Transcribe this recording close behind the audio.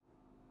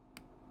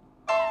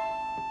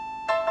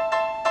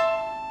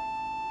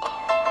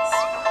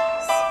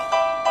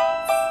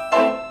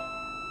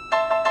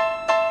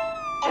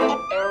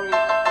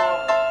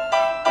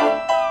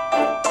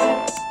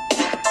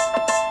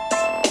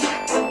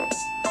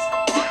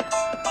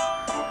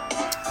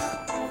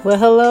Well,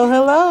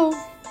 hello.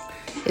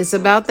 It's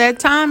about that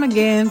time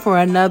again for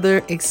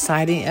another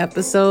exciting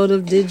episode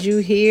of Did You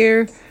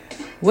Hear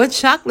What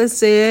Chocolate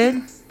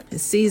Said?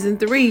 It's season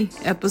 3,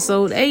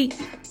 episode 8.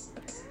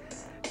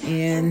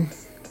 And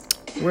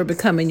we're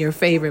becoming your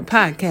favorite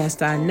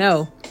podcast, I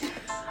know.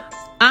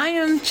 I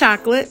am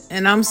Chocolate,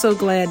 and I'm so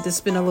glad to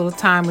spend a little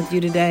time with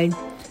you today.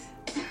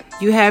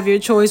 You have your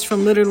choice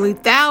from literally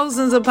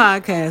thousands of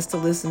podcasts to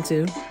listen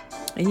to.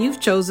 And you've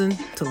chosen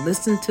to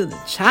listen to the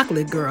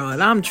Chocolate Girl,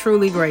 and I'm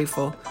truly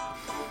grateful.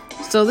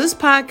 So this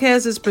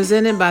podcast is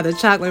presented by the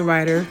Chocolate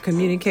Writer,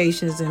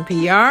 Communications and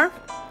PR,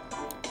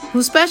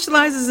 who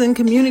specializes in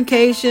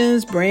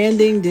communications,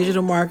 branding,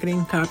 digital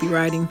marketing,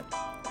 copywriting,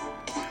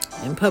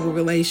 and public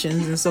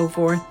relations, and so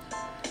forth.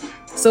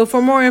 So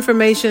for more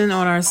information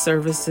on our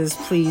services,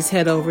 please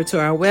head over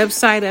to our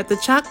website at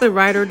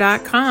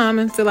thechocolatewriter.com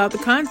and fill out the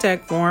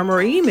contact form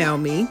or email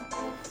me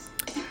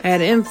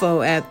at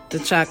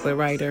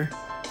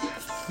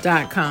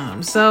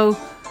info@thechocolatewriter.com. So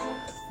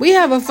we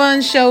have a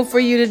fun show for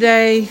you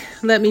today.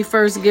 Let me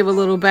first give a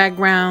little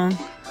background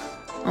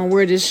on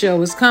where this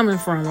show is coming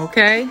from,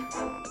 okay?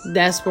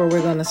 That's where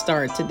we're going to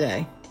start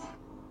today.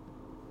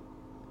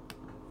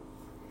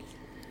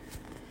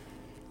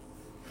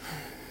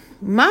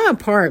 My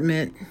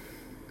apartment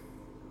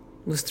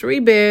was 3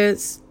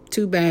 beds,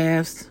 2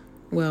 baths.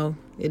 Well,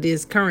 it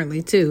is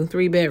currently 2,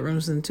 3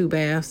 bedrooms and 2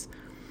 baths.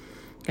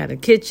 Got a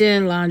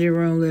kitchen, laundry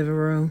room, living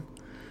room.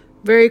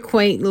 Very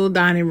quaint little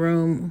dining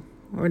room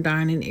or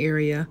dining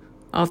area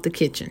off the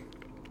kitchen.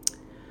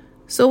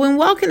 So when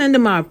walking into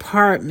my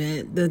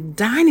apartment, the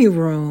dining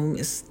room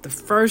is the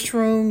first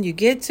room you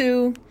get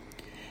to.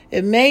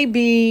 It may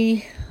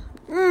be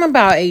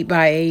about 8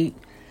 by 8.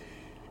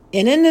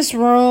 And in this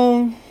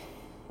room,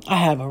 I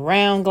have a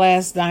round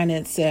glass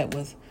dinette set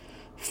with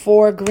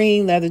 4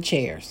 green leather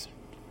chairs.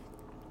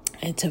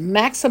 And to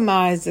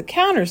maximize the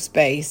counter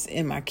space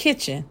in my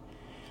kitchen,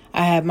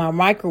 I have my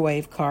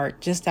microwave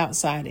cart just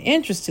outside the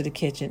entrance to the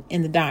kitchen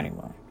in the dining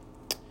room.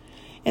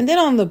 And then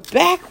on the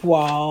back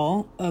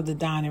wall of the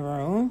dining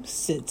room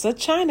sits a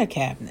china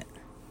cabinet.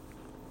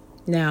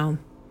 Now,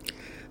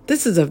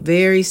 this is a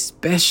very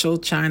special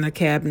china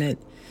cabinet.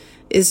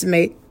 It's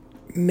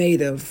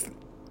made of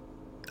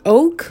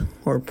oak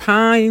or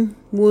pine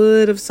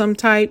wood of some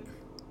type.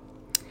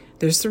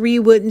 There's 3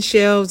 wooden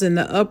shelves in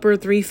the upper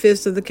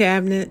 3/5 of the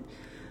cabinet,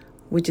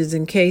 which is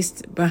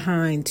encased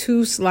behind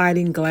 2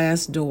 sliding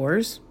glass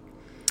doors.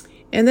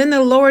 And then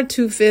the lower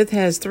 2/5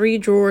 has 3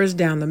 drawers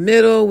down the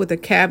middle with a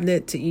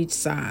cabinet to each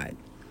side.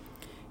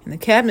 And the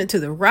cabinet to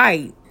the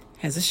right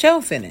has a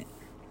shelf in it.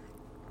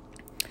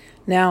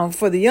 Now,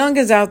 for the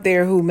youngers out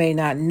there who may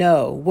not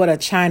know what a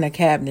china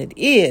cabinet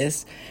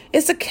is,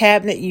 it's a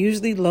cabinet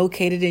usually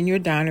located in your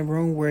dining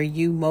room where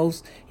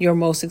your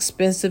most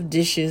expensive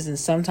dishes and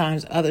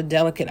sometimes other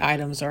delicate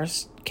items are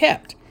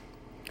kept.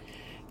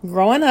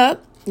 Growing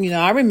up,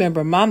 I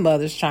remember my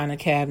mother's china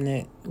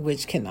cabinet,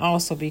 which can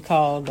also be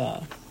called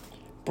a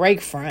break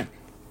front.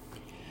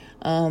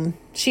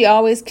 She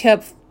always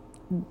kept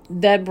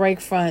that break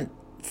front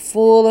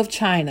full of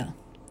china,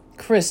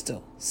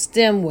 crystal,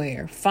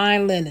 stemware,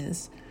 fine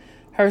linens,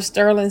 her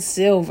sterling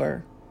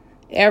silver,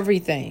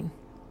 everything.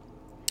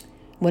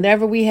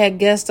 Whenever we had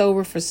guests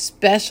over for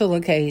special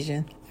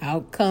occasion,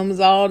 out comes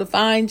all the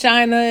fine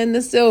china and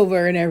the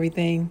silver and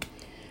everything.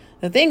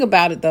 The thing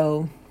about it,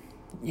 though,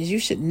 is you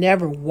should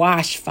never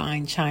wash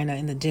fine china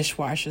in the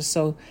dishwasher.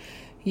 So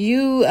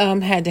you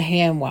had to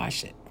hand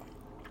wash it.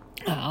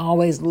 I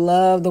always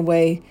loved the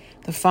way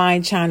the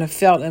fine china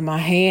felt in my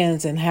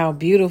hands and how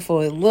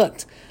beautiful it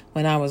looked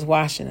when I was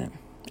washing it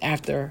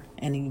after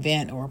an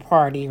event or a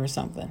party or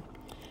something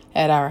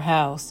at our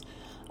house.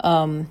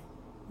 My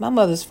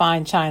mother's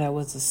fine china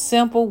was a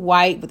simple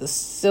white with a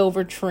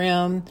silver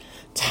trim,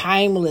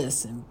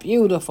 timeless and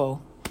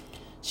beautiful.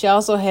 She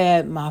also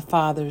had my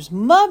father's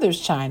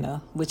mother's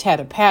china, which had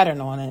a pattern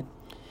on it.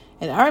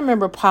 And I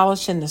remember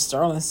polishing the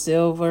sterling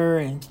silver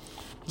and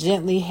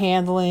gently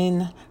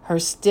handling her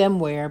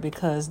stemware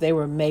because they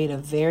were made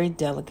of very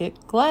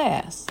delicate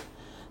glass.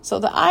 So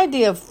the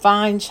idea of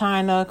fine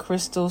china,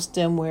 crystal,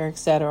 stemware,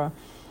 etc.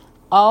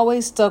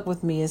 always stuck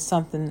with me as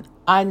something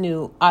I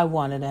knew I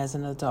wanted as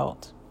an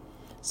adult.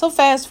 So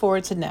fast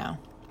forward to now.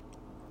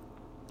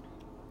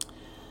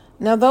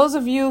 Now, those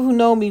of you who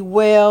know me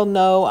well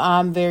know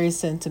I'm very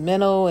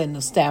sentimental and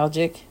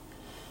nostalgic.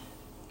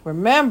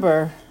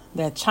 Remember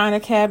that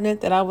china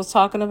cabinet that I was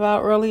talking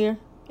about earlier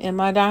in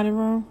my dining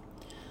room?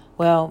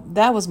 Well,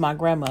 that was my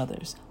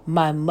grandmother's,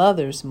 my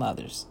mother's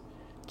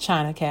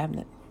china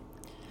cabinet.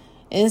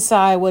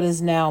 Inside what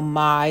is now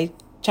my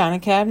china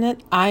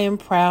cabinet, I am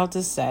proud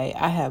to say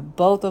I have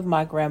both of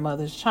my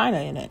grandmother's china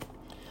in it.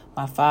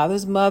 My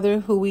father's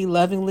mother, who we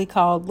lovingly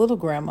called Little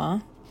Grandma,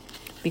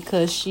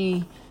 because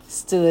she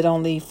stood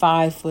only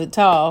 5 feet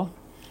tall.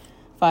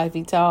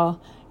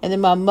 And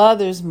then my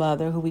mother's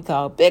mother, who we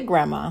called Big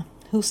Grandma,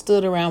 who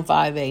stood around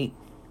 5'8".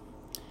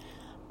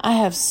 I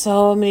have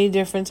so many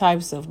different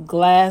types of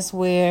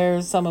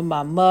glassware, some of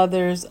my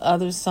mother's,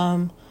 others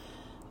some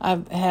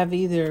I have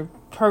either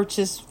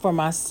purchased for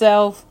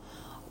myself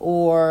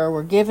or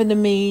were given to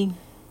me.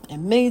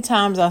 And many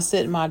times I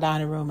sit in my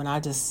dining room and I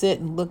just sit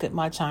and look at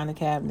my china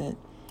cabinet.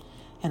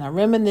 And I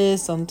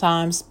reminisce on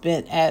time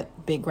spent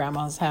at Big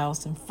Grandma's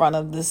house in front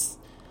of this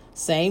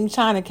same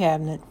china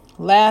cabinet,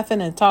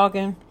 laughing and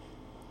talking.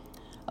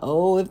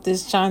 Oh, if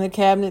this china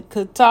cabinet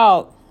could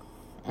talk.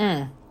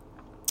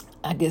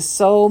 I get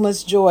so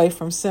much joy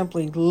from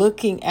simply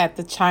looking at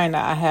the china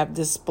I have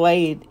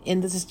displayed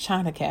in this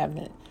china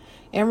cabinet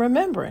and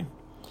remembering.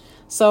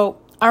 So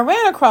I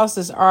ran across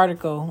this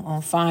article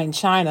on fine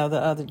china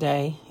the other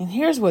day, and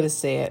here's what it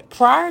said.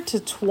 Prior to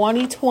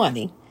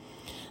 2020,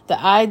 the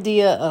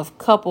idea of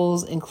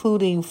couples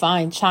including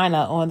fine china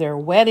on their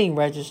wedding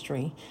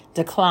registry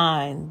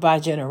declined by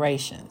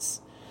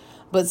generations.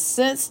 But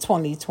since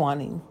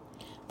 2020,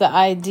 the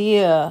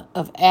idea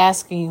of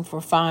asking for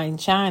fine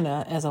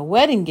china as a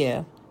wedding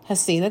gift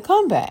has seen a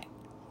comeback.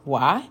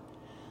 Why?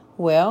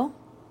 Well,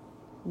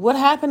 what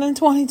happened in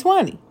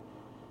 2020?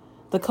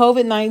 The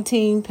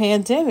COVID-19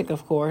 pandemic,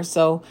 of course.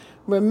 So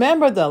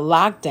remember the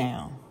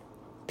lockdown.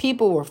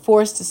 People were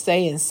forced to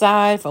stay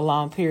inside for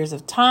long periods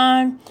of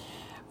time.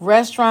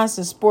 Restaurants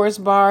and sports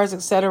bars,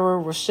 etc.,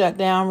 were shut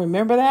down.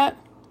 Remember that?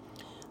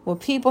 Well,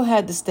 people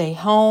had to stay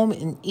home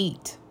and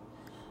eat.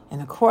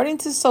 And according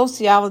to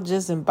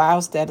sociologists and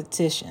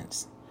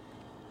biostatisticians,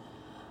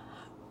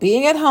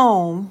 being at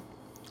home,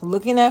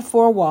 looking at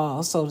four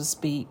walls, so to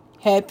speak,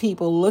 had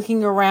people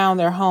looking around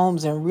their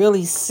homes and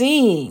really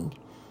seeing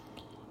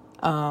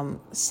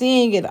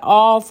it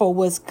all for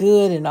what's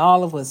good and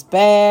all of what's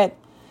bad.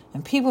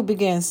 And people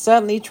began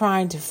suddenly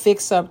trying to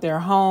fix up their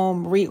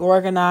home,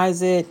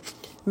 reorganize it,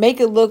 make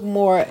it look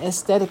more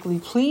aesthetically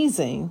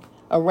pleasing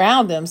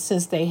around them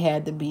since they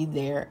had to be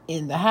there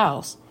in the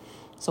house.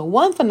 So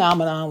one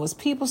phenomenon was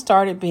people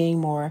started being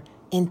more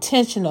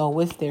intentional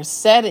with their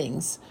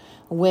settings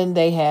when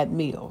they had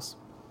meals.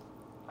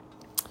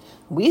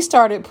 We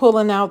started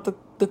pulling out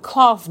the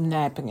cloth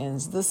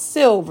napkins, the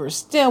silver,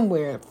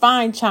 stemware,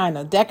 fine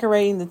china,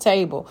 decorating the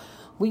table.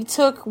 We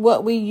took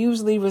what we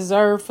usually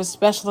reserve for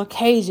special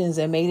occasions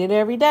and made it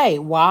every day.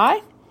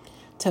 Why?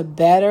 To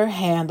better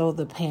handle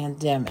the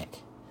pandemic.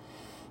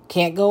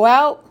 Can't go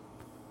out?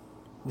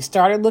 We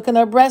started looking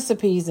up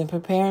recipes and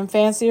preparing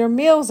fancier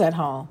meals at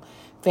home.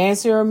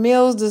 Fancier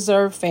meals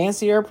deserve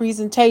fancier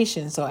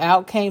presentations, so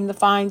out came the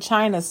fine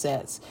china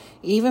sets,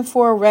 even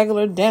for a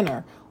regular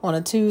dinner on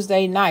a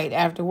Tuesday night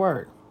after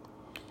work.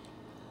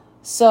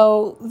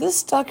 So this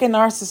stuck in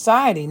our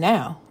society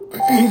now.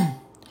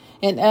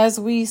 And as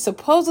we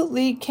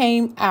supposedly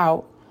came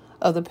out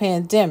of the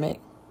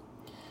pandemic,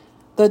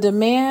 the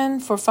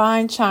demand for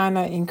fine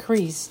china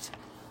increased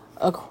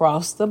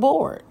across the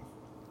board.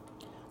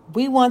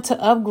 We want to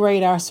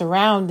upgrade our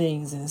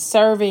surroundings, and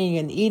serving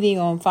and eating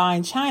on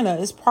fine china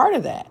is part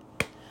of that.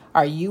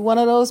 Are you one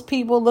of those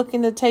people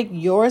looking to take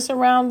your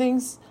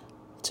surroundings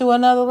to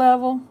another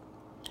level?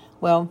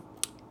 Well,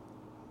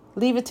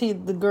 leave it to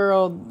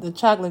the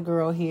chocolate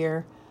girl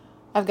here.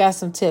 I've got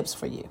some tips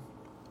for you.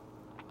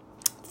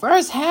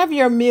 First, have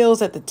your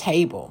meals at the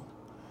table.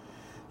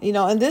 You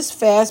know, in this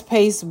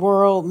fast-paced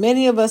world,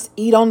 many of us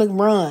eat on the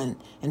run,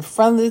 in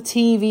front of the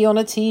TV, on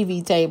a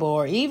TV table,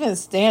 or even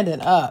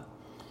standing up.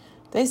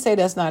 They say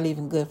that's not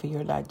even good for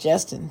your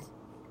digestion.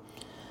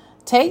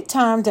 Take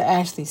time to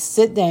actually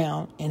sit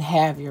down and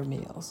have your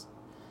meals.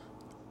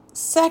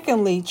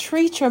 Secondly,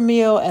 treat your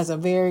meal as a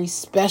very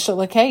special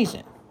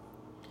occasion,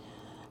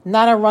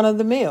 not a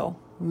run-of-the-mill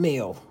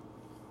meal.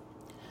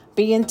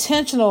 Be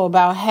intentional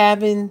about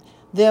having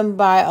them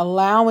by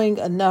allowing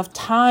enough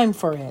time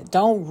for it.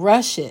 Don't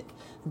rush it.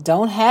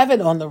 Don't have it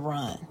on the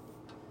run.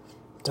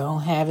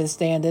 Don't have it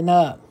standing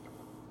up.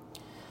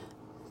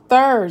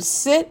 Third,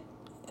 sit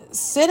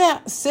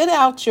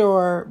out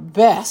your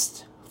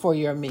best for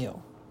your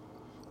meal.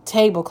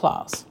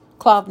 Tablecloths,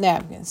 cloth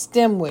napkins,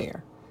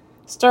 stemware,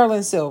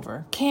 sterling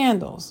silver,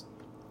 candles,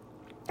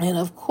 and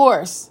of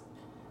course,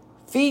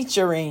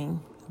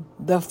 featuring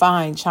the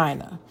fine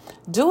china.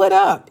 Do it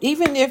up,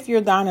 even if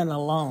you're dining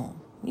alone.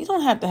 You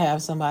don't have to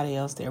have somebody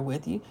else there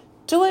with you.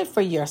 Do it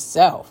for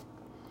yourself.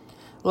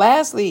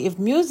 Lastly, if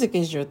music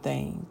is your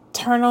thing,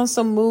 turn on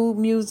some mood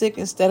music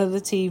instead of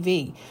the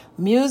TV.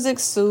 Music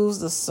soothes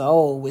the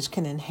soul, which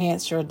can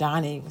enhance your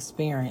dining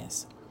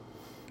experience.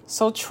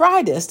 So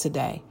try this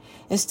today.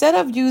 Instead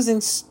of using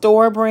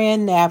store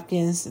brand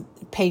napkins,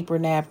 paper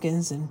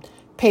napkins, and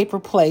paper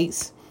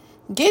plates,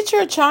 get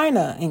your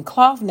china and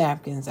cloth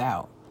napkins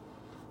out.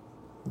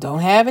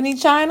 Don't have any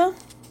china?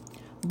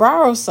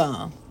 Borrow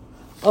some.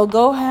 Or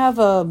go have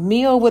a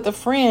meal with a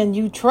friend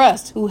you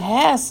trust who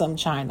has some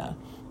china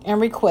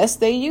and request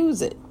they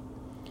use it.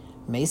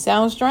 May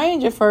sound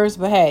strange at first,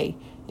 but hey,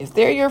 if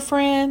they're your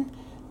friend,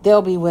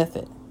 they'll be with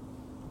it.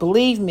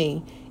 Believe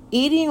me,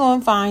 eating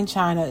on fine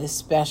china is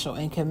special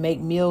and can make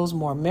meals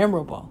more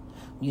memorable.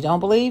 You don't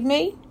believe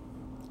me?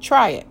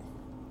 Try it.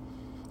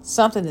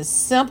 Something as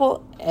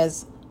simple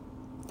as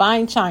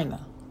fine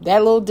china,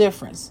 that little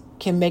difference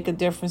can make a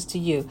difference to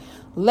you.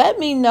 Let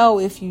me know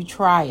if you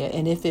try it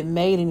and if it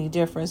made any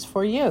difference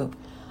for you.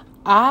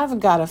 I've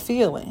got a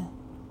feeling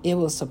it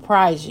will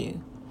surprise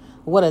you.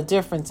 what a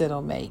difference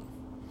it'll make.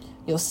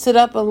 You'll sit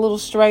up a little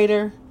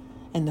straighter,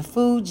 and the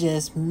food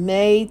just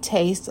may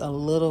taste a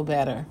little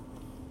better.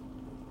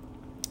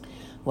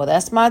 Well,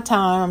 that's my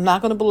time. I'm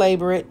not going to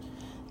belabor it.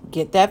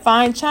 Get that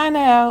fine china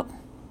out.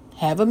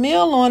 Have a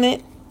meal on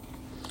it.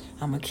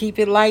 I'm going to keep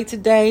it light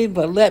today,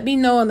 but let me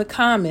know in the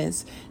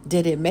comments,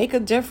 did it make a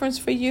difference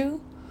for you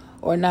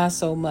or not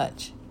so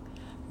much?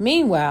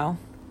 Meanwhile,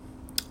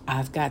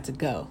 I've got to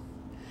go.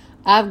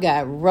 I've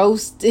got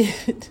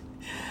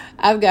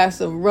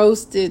some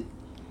roasted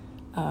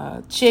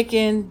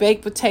chicken,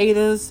 baked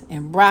potatoes,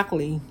 and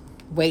broccoli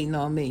waiting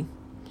on me.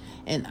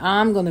 And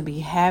I'm going to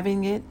be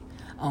having it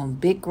on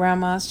Big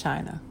Grandma's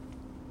China.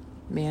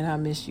 Man, I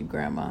miss you,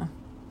 Grandma.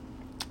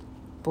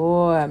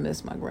 Boy, I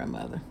miss my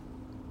grandmother.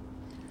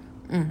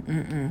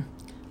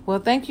 Well,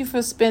 thank you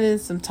for spending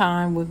some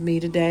time with me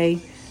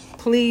today.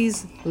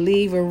 Please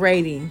leave a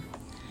rating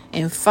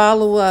and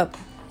follow up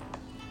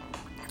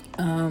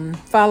on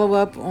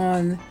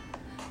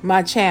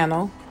my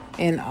channel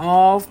and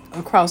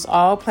across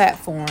all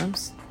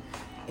platforms.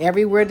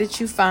 Everywhere that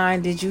you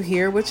find Did You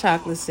Hear What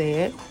Chocolate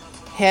Said?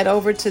 Head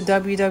over to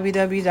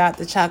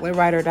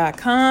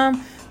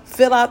www.thechocolatewriter.com.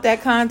 Fill out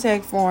that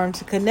contact form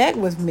to connect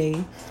with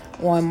me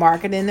on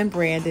marketing and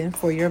branding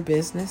for your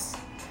business.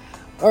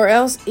 Or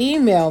else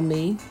email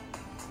me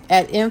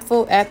at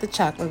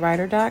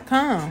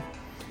info@thechocolatewriter.com.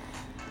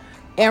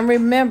 And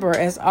remember,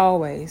 as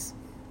always,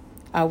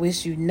 I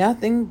wish you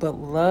nothing but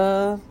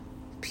love,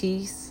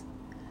 peace,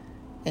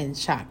 and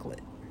chocolate.